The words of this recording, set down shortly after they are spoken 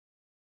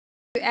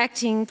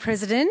Acting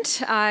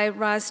President. I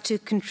rise to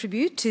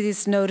contribute to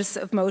this notice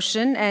of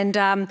motion, and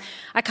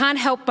I can't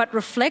help but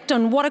reflect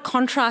on what a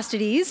contrast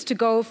it is to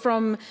go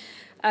from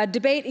a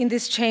debate in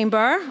this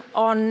chamber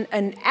on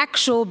an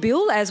actual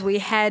bill, as we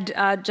had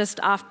just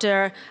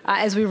after,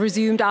 as we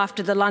resumed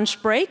after the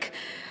lunch break,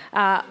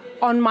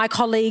 on my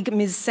colleague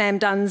Ms. Sam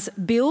Dunn's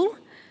bill,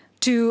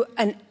 to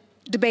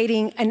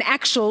debating an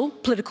actual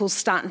political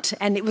stunt.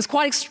 And it was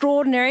quite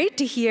extraordinary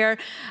to hear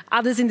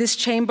others in this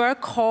chamber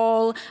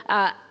call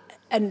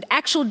an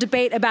actual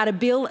debate about a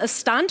bill a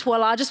stunt.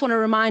 Well, I just want to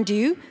remind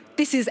you,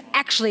 this is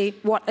actually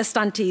what a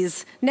stunt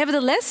is.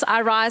 Nevertheless,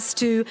 I rise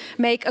to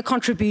make a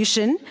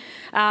contribution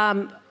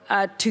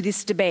to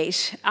this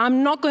debate.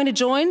 I'm not going to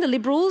join the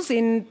Liberals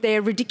in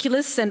their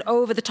ridiculous and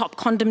over-the-top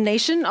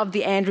condemnation of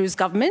the Andrews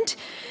government.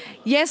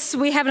 Yes,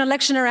 we have an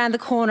election around the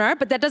corner,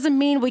 but that doesn't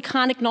mean we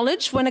can't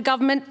acknowledge when a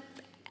government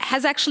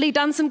has actually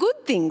done some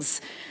good things.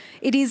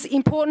 It is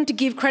important to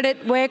give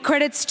credit where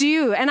credit's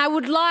due, and I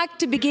would like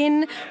to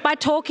begin by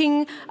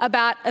talking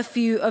about a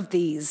few of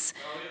these.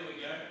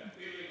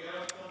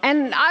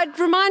 And I'd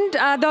remind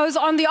those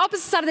on the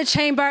opposite side of the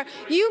chamber,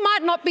 you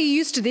might not be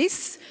used to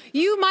this.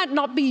 You might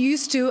not be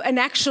used to an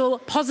actual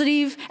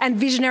positive and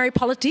visionary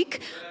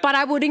politic, but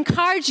I would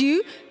encourage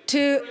you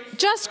to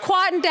just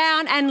quieten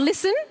down and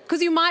listen,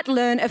 because you might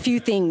learn a few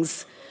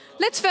things.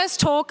 Let's first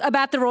talk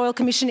about the Royal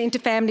Commission into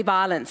Family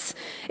Violence.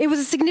 It was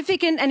a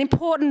significant and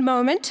important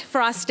moment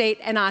for our state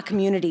and our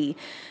community.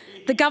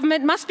 The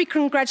government must be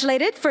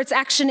congratulated for its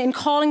action in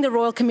calling the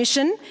Royal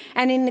Commission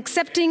and in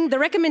accepting the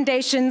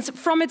recommendations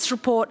from its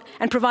report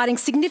and providing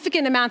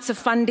significant amounts of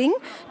funding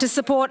to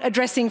support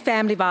addressing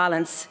family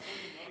violence.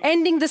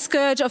 Ending the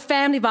scourge of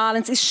family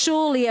violence is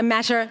surely a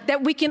matter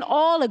that we can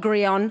all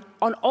agree on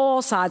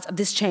all sides of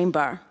this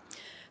chamber.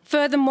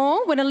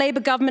 Furthermore, when a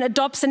Labor government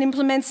adopts and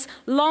implements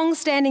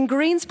long-standing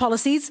Greens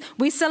policies,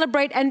 we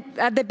celebrate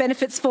the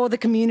benefits for the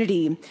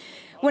community.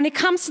 When it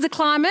comes to the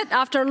climate,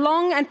 after a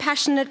long and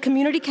passionate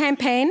community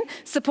campaign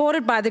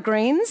supported by the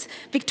Greens,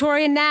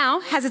 Victoria now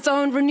has its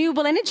own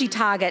renewable energy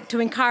target to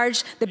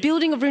encourage the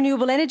building of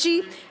renewable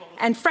energy,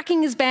 and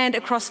fracking is banned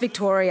across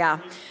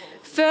Victoria.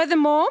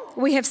 Furthermore,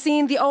 we have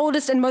seen the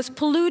oldest and most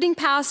polluting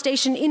power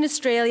station in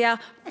Australia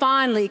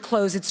finally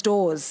close its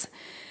doors.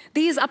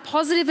 These are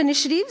positive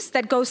initiatives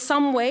that go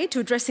some way to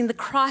addressing the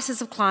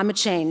crisis of climate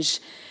change.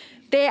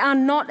 They are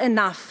not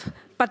enough,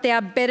 but they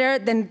are better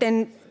than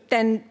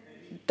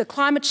the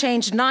climate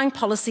change denying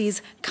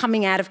policies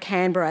coming out of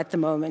Canberra at the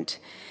moment.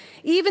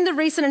 Even the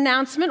recent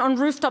announcement on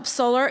rooftop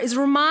solar is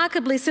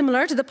remarkably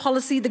similar to the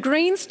policy the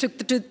Greens took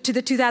to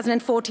the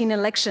 2014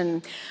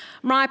 election.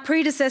 My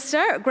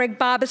predecessor, Greg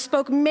Barber,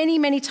 spoke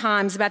many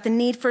times about the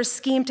need for a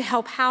scheme to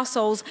help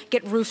households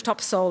get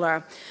rooftop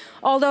solar.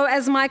 Although,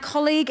 as my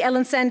colleague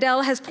Ellen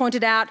Sandell has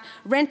pointed out,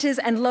 renters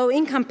and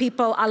low-income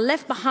people are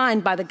left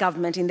behind by the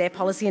government in their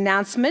policy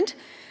announcement,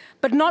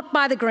 but not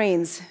by the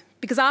Greens,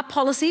 because our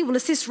policy will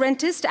assist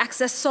renters to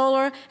access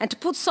solar and to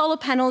put solar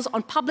panels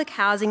on public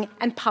housing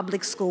and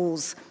public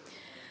schools.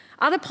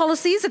 Other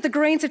policies that the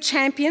Greens have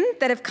championed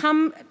that have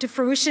come to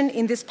fruition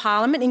in this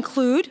parliament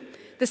include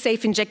the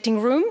safe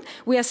injecting room.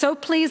 We are so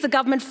pleased the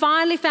government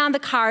finally found the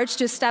courage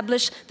to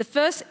establish the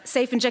first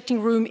safe injecting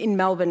room in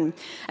Melbourne.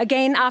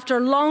 Again, after a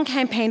long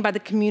campaign by the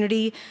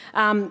community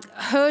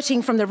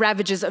hurting from the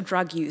ravages of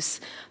drug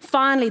use.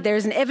 Finally, there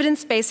is an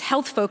evidence-based,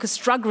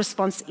 health-focused drug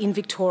response in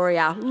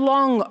Victoria,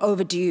 long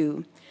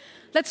overdue.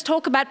 Let's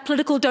talk about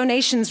political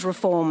donations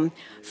reform.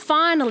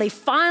 Finally,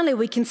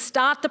 we can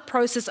start the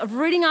process of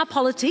ridding our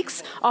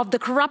politics of the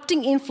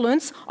corrupting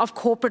influence of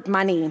corporate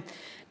money.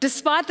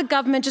 Despite the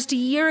government just a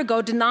year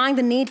ago denying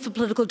the need for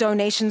political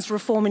donations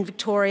reform in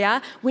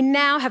Victoria, we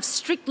now have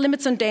strict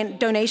limits on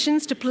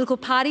donations to political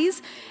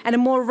parties and a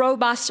more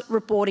robust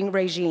reporting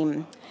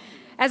regime.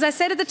 As I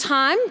said at the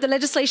time, the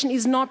legislation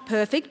is not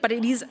perfect, but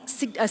it is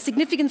a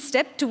significant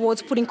step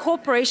towards putting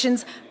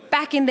corporations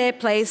back in their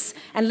place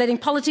and letting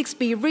politics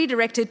be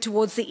redirected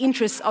towards the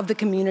interests of the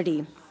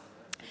community.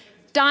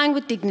 Dying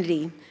with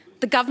dignity.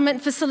 The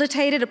government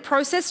facilitated a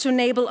process to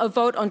enable a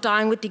vote on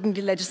dying with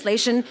dignity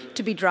legislation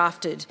to be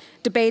drafted,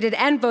 debated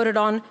and voted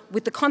on,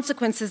 with the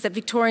consequences that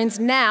Victorians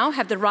now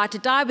have the right to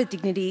die with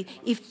dignity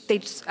if they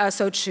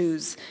so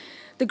choose.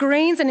 The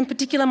Greens, and in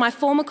particular my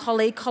former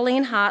colleague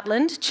Colleen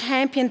Hartland,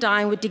 championed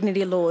dying with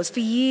dignity laws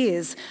for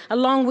years,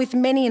 along with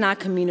many in our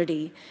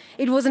community.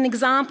 It was an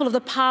example of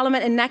the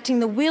Parliament enacting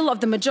the will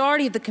of the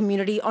majority of the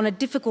community on a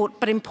difficult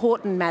but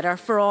important matter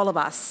for all of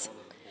us.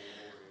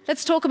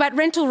 Let's talk about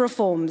rental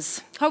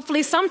reforms.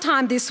 Hopefully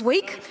sometime this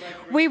week,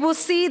 we will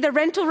see the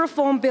rental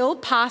reform bill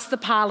pass the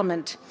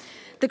Parliament.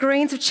 The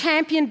Greens have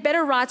championed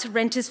better rights of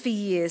renters for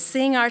years,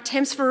 seeing our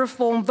attempts for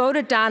reform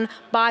voted down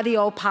by the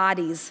old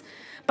parties.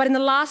 But in the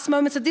last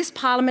moments of this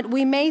Parliament,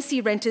 we may see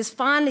renters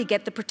finally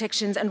get the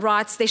protections and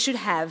rights they should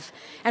have,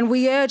 and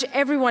we urge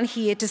everyone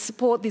here to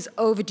support these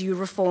overdue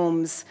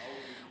reforms.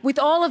 With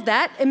all of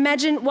that,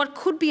 imagine what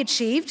could be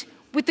achieved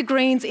with the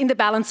Greens in the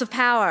balance of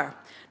power.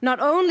 Not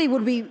only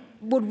would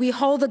we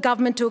hold the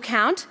government to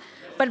account,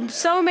 but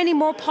so many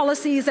more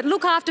policies that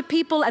look after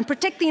people and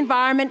protect the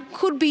environment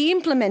could be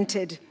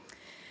implemented.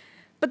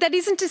 But that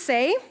isn't to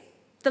say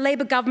the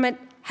Labor government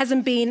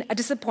hasn't been a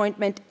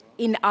disappointment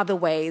in other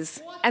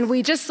ways. And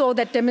we just saw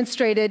that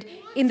demonstrated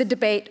in the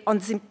debate on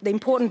the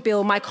important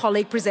bill my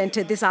colleague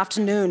presented this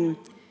afternoon.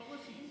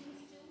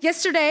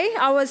 Yesterday,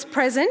 I was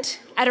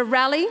present at a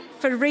rally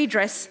for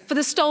redress for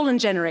the stolen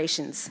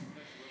generations.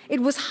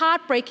 It was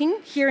heartbreaking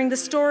hearing the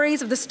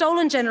stories of the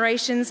stolen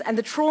generations and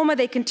the trauma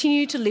they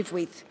continue to live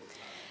with.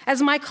 As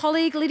my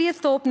colleague Lydia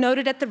Thorpe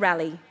noted at the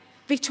rally,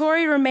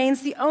 Victoria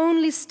remains the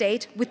only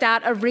state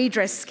without a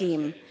redress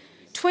scheme.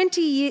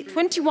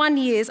 21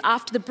 years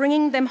after the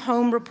Bringing Them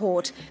Home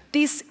report,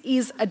 this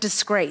is a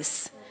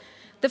disgrace.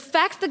 The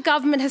fact the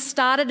government has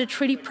started a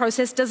treaty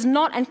process does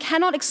not and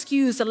cannot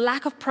excuse the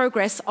lack of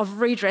progress of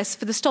redress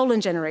for the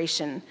stolen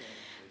generation.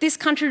 This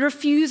country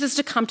refuses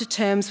to come to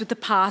terms with the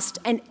past,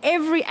 and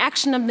every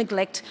action of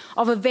neglect,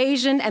 of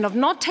evasion and of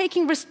not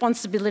taking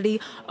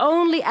responsibility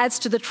only adds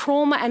to the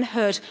trauma and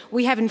hurt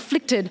we have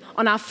inflicted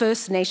on our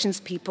First Nations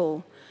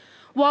people.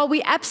 While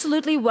we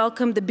absolutely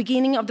welcome the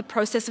beginning of the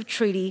process of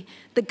treaty,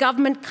 the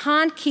government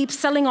can't keep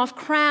selling off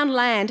Crown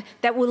land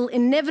that will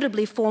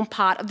inevitably form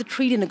part of the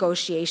treaty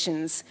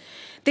negotiations.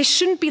 They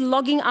shouldn't be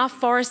logging our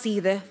forests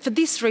either, for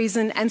this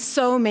reason and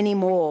so many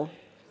more.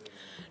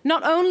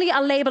 Not only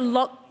are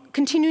Labor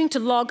continuing to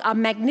log our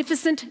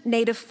magnificent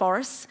native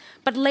forests,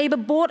 but Labor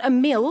bought a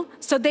mill,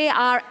 so they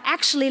are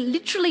actually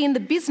literally in the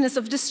business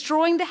of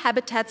destroying the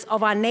habitats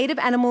of our native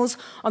animals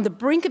on the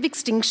brink of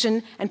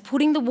extinction and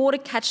putting the water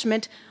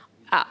catchment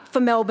for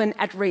Melbourne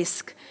at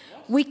risk.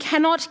 We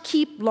cannot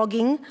keep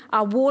logging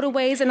our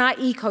waterways and our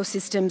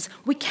ecosystems.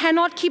 We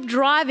cannot keep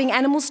driving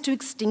animals to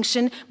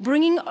extinction,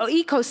 bringing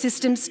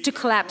ecosystems to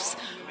collapse.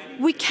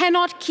 We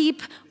cannot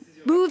keep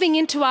moving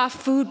into our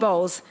food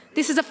bowls.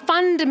 This is a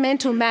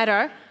fundamental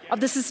matter of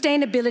the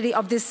sustainability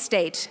of this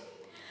state.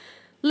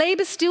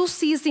 Labor still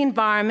sees the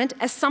environment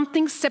as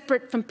something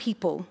separate from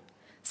people,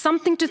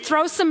 something to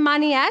throw some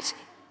money at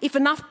if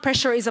enough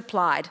pressure is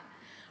applied,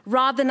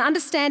 rather than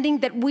understanding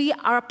that we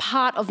are a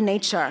part of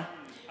nature.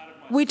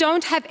 We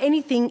don't have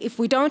anything if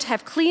we don't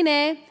have clean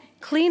air,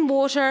 clean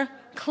water,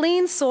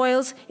 clean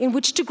soils in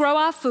which to grow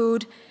our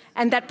food,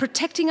 and that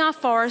protecting our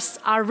forests,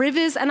 our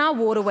rivers and our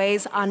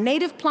waterways, our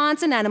native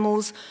plants and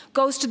animals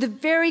goes to the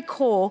very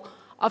core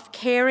of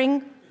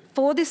caring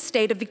for this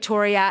state of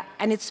Victoria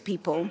and its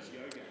people.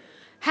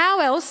 How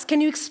else can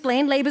you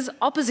explain Labor's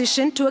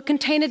opposition to a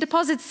container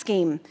deposit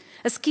scheme,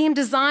 a scheme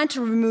designed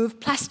to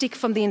remove plastic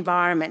from the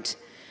environment?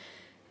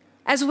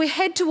 As we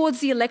head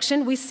towards the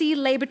election, we see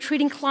Labor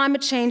treating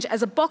climate change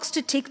as a box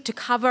to tick to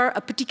cover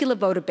a particular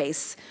voter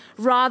base,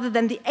 rather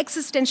than the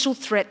existential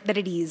threat that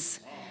it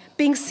is.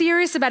 Being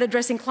serious about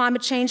addressing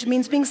climate change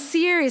means being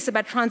serious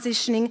about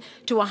transitioning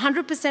to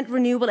 100%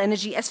 renewable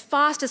energy as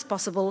fast as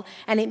possible,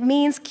 and it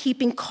means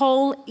keeping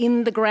coal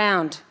in the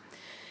ground.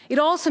 It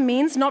also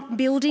means not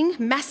building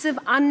massive,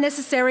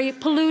 unnecessary,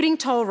 polluting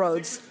toll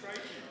roads.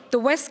 The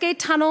Westgate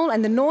Tunnel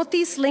and the North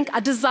East Link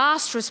are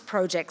disastrous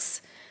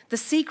projects. The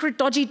secret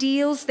dodgy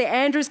deals the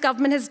Andrews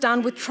government has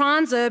done with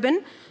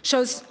Transurban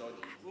shows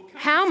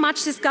how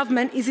much this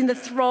government is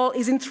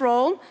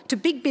enthralled to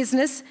big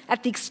business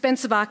at the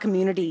expense of our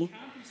community.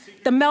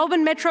 The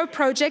Melbourne Metro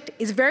project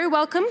is very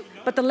welcome,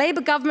 but the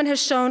Labor government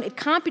has shown it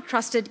can't be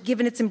trusted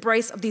given its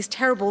embrace of these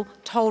terrible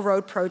toll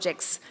road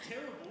projects.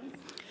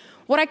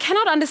 What I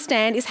cannot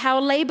understand is how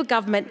a Labor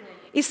government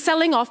is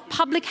selling off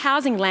public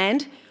housing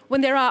land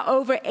when there are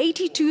over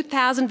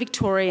 82,000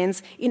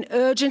 Victorians in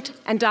urgent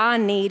and dire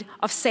need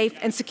of safe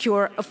and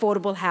secure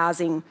affordable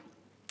housing.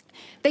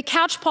 They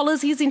couch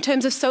policies in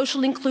terms of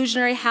social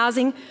inclusionary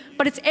housing,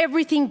 but it's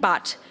everything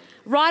but.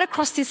 Right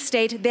across this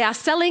state, they are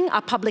selling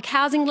our public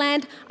housing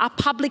land, our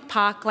public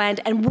parkland,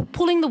 and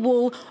pulling the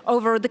wool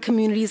over the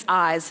community's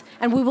eyes,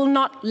 and we will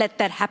not let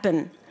that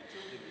happen.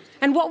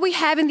 And what we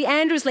have in the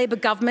Andrews Labor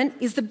government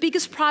is the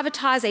biggest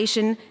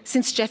privatisation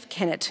since Jeff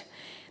Kennett.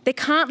 They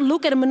can't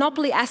look at a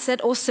monopoly asset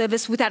or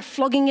service without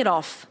flogging it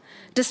off,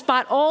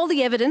 despite all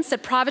the evidence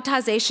that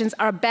privatisations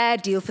are a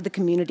bad deal for the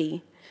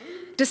community.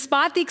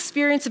 Despite the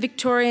experience of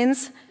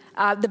Victoria's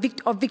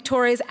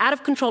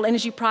out-of-control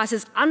energy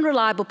prices,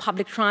 unreliable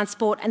public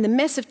transport and the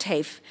mess of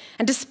TAFE,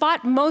 and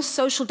despite most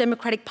social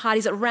democratic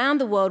parties around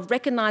the world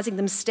recognising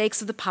the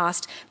mistakes of the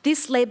past,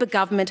 this Labor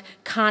government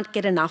can't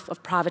get enough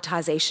of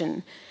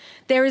privatisation.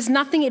 There is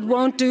nothing it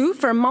won't do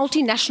for a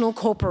multinational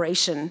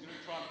corporation.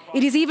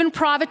 It is even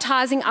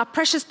privatising our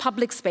precious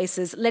public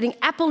spaces, letting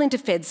Apple into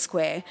Fed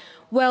Square.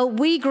 Well,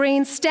 we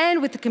Greens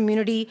stand with the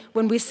community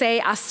when we say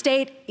our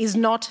state is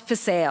not for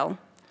sale.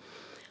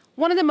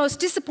 One of the most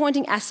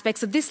disappointing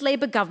aspects of this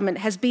Labor government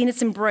has been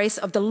its embrace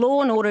of the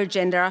law and order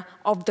agenda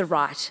of the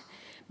right.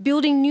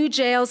 Building new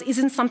jails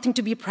isn't something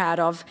to be proud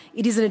of.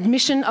 It is an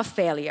admission of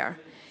failure.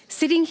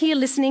 Sitting here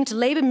listening to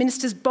Labor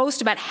ministers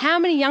boast about how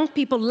many young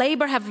people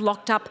Labor have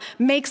locked up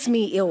makes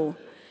me ill.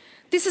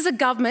 This is a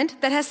government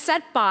that has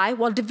sat by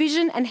while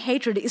division and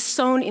hatred is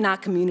sown in our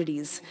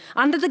communities,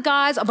 under the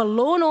guise of a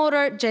law and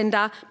order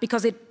agenda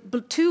because it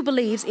too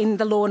believes in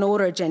the law and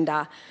order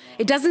agenda.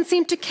 It doesn't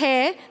seem to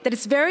care that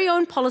its very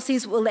own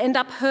policies will end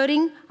up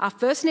hurting our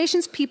First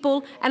Nations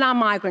people and our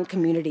migrant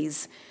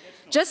communities.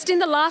 Just in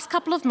the last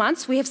couple of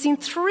months, we have seen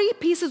 3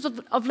 pieces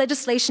of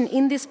legislation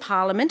in this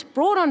parliament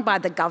brought on by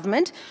the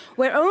government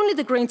where only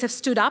the Greens have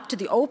stood up to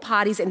the old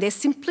parties and their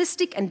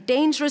simplistic and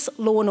dangerous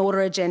law and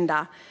order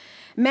agenda.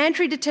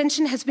 Mandatory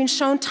detention has been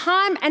shown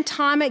time and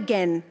time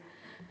again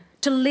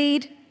to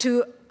lead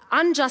to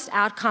unjust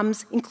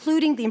outcomes,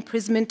 including the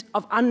imprisonment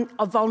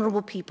of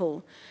vulnerable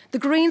people. The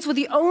Greens were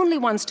the only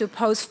ones to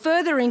oppose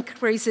further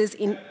increases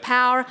in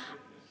power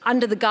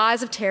under the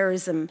guise of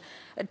terrorism.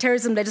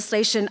 Terrorism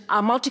legislation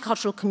our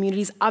multicultural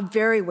communities are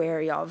very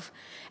wary of.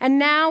 And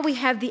now we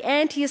have the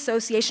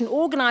anti-association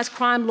organised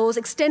crime laws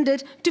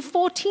extended to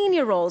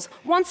 14-year-olds,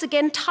 once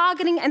again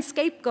targeting and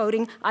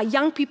scapegoating our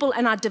young people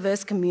and our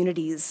diverse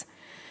communities.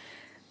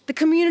 The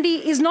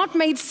community is not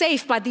made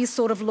safe by these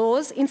sort of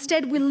laws.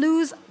 Instead, we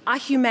lose our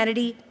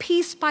humanity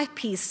piece by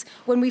piece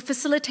when we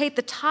facilitate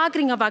the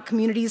targeting of our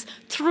communities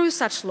through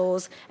such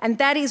laws, and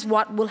that is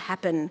what will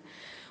happen.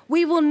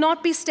 We will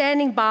not be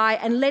standing by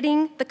and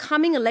letting the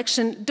coming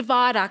election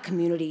divide our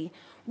community.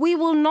 We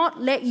will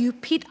not let you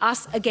pit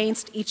us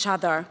against each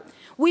other.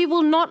 We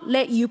will not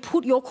let you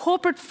put your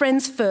corporate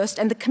friends first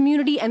and the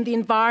community and the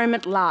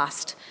environment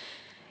last.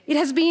 It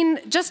has been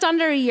just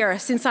under a year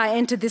since I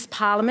entered this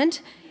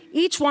parliament.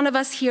 Each one of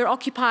us here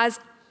occupies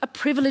a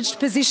privileged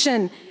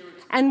position,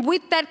 and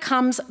with that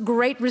comes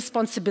great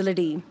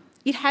responsibility.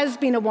 It has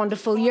been a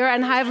wonderful year,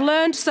 and I have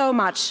learned so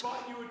much.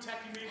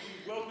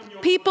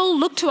 People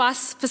look to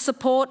us for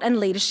support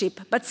and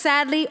leadership, but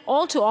sadly,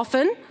 all too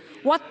often,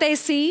 what they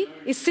see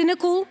is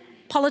cynical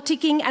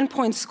politicking and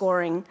point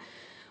scoring.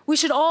 We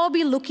should all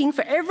be looking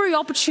for every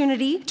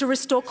opportunity to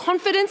restore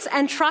confidence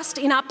and trust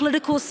in our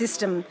political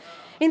system.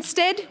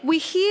 Instead, we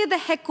hear the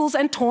heckles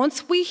and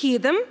taunts, we hear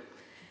them,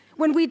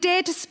 when we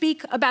dare to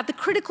speak about the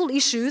critical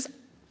issues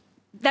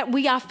that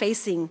we are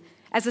facing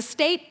as a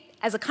state,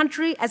 as a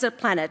country, as a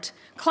planet.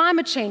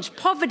 Climate change,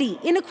 poverty,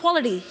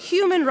 inequality,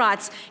 human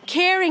rights,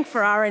 caring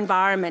for our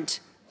environment.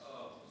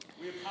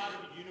 We are part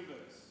of a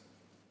universe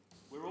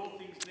where all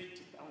things need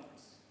to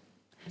balance.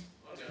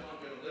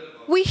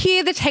 We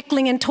hear the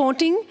heckling and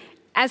taunting,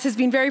 as has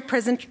been very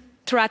present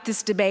throughout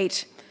this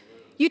debate.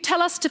 You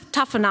tell us to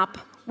toughen up.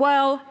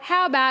 Well,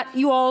 how about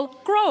you all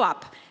grow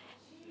up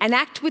and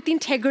act with the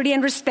integrity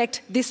and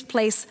respect this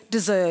place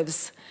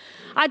deserves?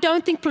 I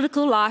don't think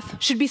political life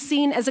should be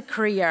seen as a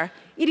career.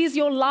 It is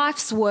your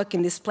life's work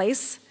in this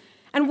place.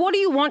 And what do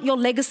you want your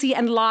legacy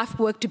and life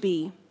work to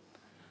be?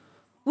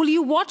 Will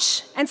you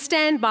watch and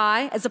stand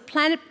by as the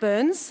planet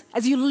burns,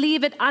 as you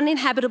leave it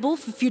uninhabitable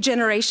for future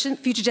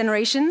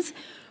generations?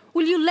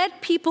 Will you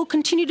let people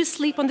continue to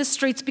sleep on the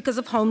streets because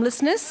of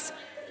homelessness?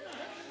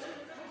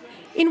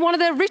 In one of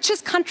the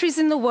richest countries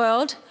in the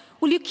world,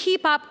 will you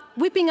keep up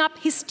whipping up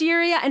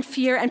hysteria and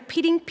fear and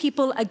pitting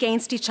people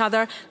against each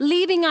other,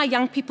 leaving our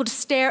young people to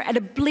stare at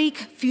a bleak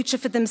future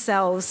for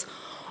themselves?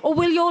 Or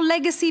will your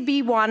legacy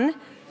be one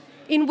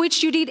in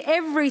which you did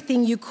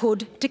everything you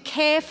could to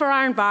care for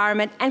our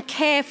environment and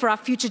care for our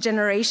future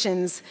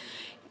generations?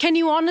 Can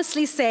you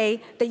honestly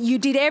say that you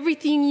did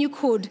everything you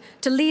could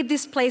to leave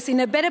this place in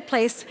a better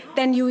place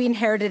than you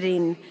inherited it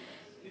in?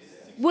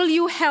 Will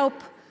you help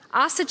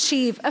us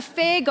achieve a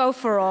fair go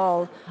for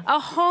all, a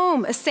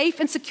home, a safe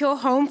and secure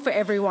home for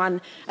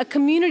everyone, a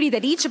community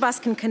that each of us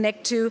can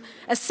connect to,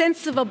 a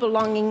sense of a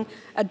belonging,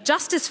 a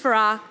justice for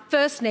our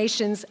First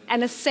Nations,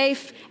 and a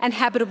safe and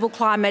habitable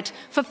climate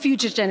for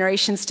future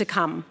generations to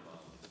come?